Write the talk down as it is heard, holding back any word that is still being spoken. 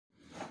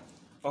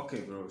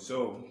Okay, bro.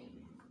 So,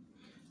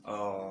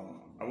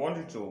 I want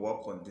you to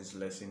work on this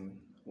lesson.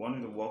 I want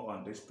you to work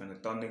on this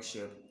pentatonic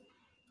shape.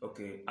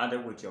 Okay,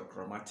 added with your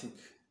chromatic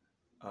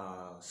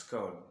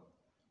scale.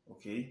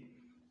 Okay.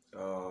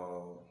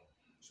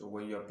 So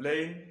when you're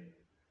playing,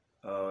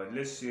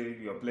 let's say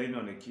you're playing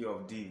on the key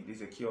of D. This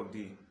is a key of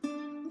D.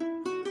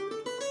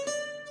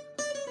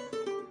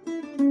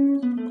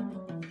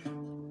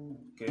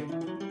 Okay.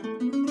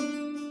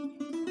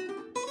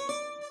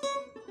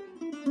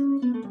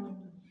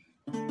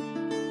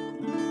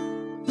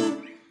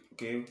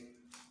 Okay.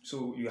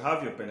 So you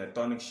have your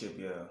pentatonic shape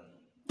here.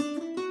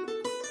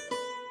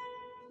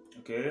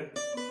 Okay.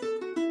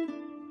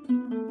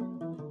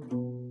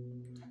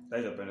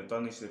 That's your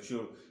pentatonic shape.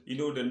 So you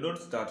know the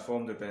notes that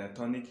form the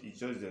pentatonic is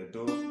just the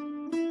do,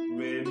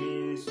 re,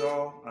 mi,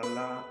 so, and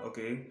la.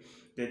 Okay.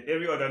 Then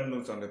every other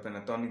note on the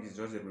pentatonic is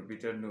just a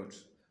repeated note.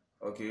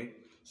 Okay.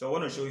 So I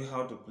want to show you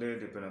how to play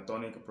the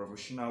pentatonic a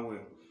professional way.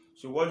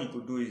 So what you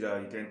could do is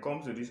that you can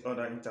come to this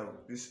other interval,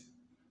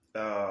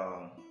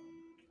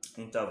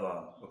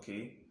 interval,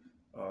 okay,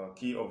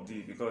 key of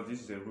D, because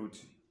this is a root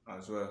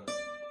as well.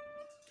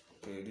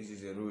 Okay, this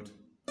is a root.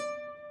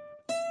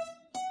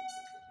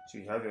 So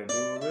you have your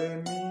do,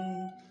 re,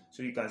 mi.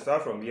 So you can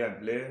start from here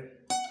and play.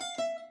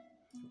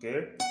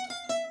 Okay.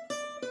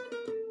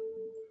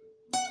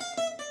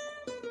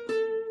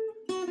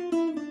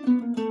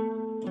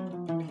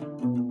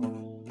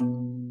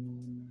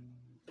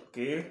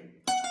 Okay.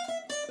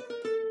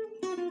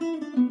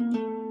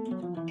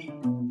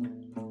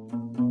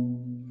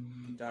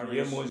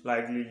 You most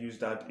likely use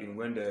that in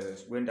when they're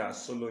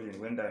soloing,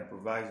 when they're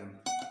improvising.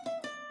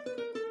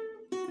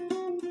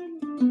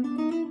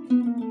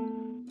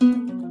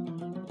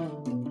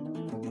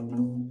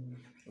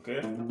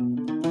 Okay.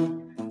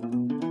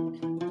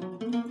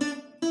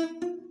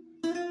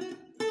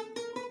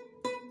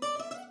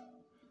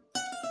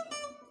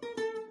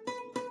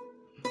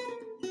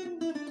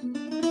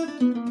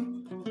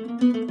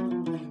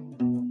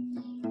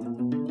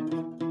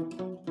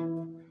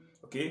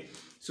 Okay,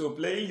 so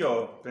playing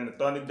your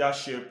pentatonic that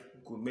shape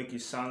could make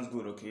it sound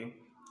good. Okay,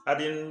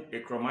 adding a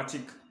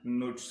chromatic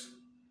notes.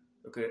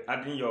 Okay,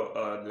 adding your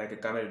like a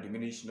kind of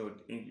diminished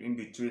note in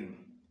between,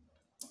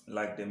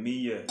 like the mi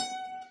here.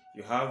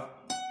 You have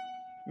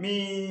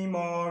mi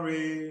mo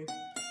re.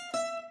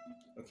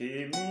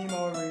 Okay, mi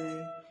mo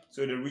re.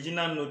 So the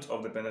original note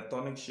of the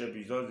pentatonic shape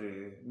is just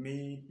the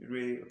mi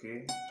re.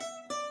 Okay,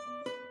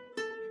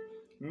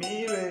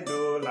 mi re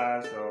do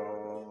la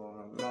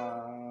sol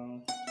la.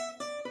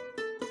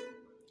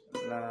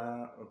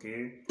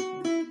 Okay.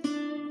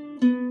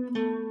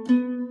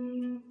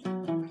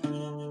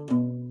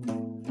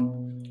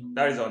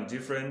 That is on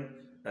different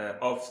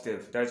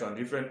octave. That is on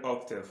different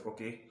octave.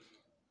 Okay.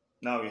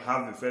 Now we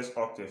have the first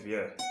octave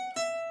here.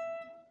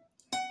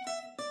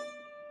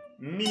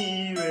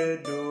 Mi re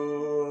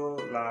do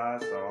la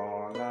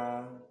sol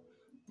la.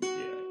 Yeah.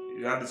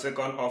 You have the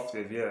second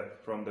octave here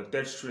from the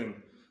third string.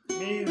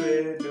 Mi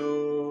re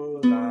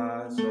do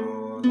la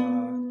sol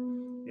la.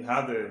 You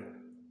have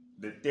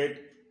the third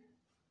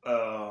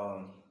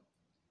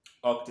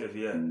octave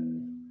here.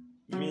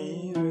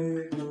 Mi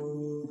re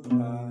do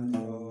la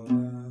sol la.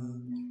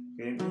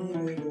 Okay, mi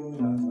re do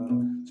la sol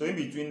la. So in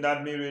between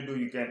that mi re do,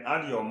 you can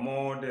add your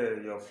mo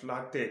there, your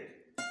flat third.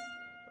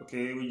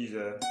 Okay, which is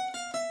a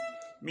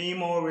mi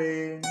mo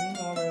re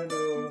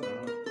do.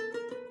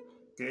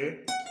 Okay.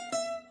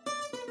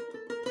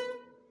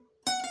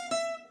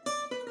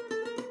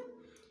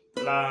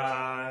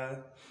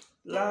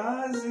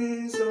 La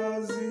zi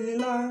so zi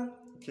la.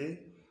 Okay.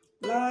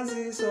 La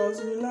zi so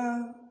zi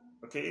la.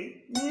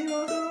 Okay. Mi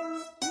mo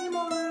do, mi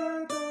mo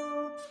re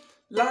do.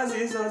 La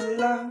zi so zi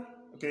la.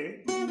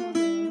 Okay.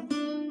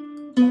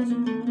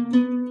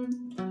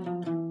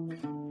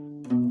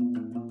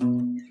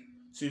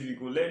 So if you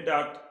could let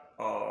that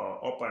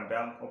up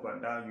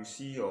and down, you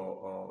see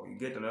you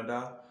get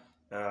another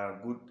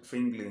good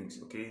fingerings.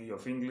 Okay, your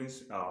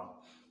fingerings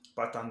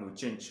pattern will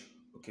change.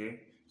 Okay,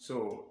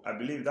 so I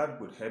believe that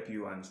would help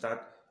you and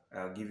start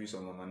give you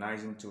some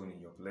harmonizing tone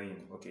in your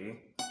playing.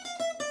 Okay.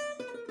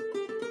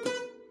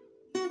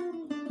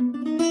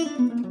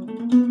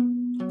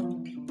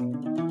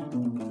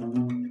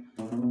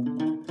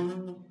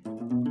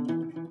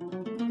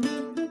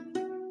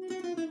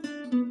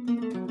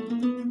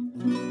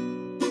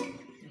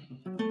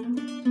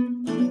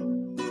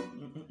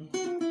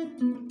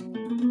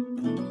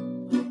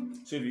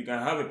 So if you can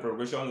have a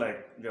progression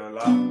like the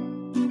la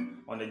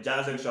on the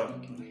jazz section,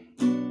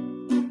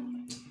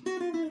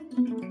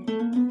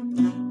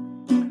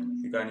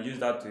 you can use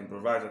that to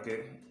improvise.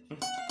 Okay.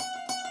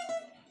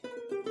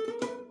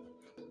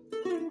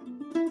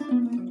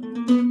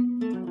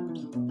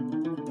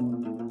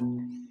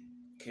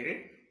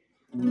 Okay.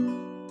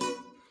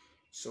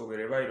 So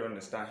wherever you don't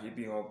understand, hit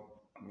me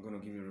up. I'm gonna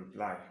give you a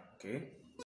reply. Okay.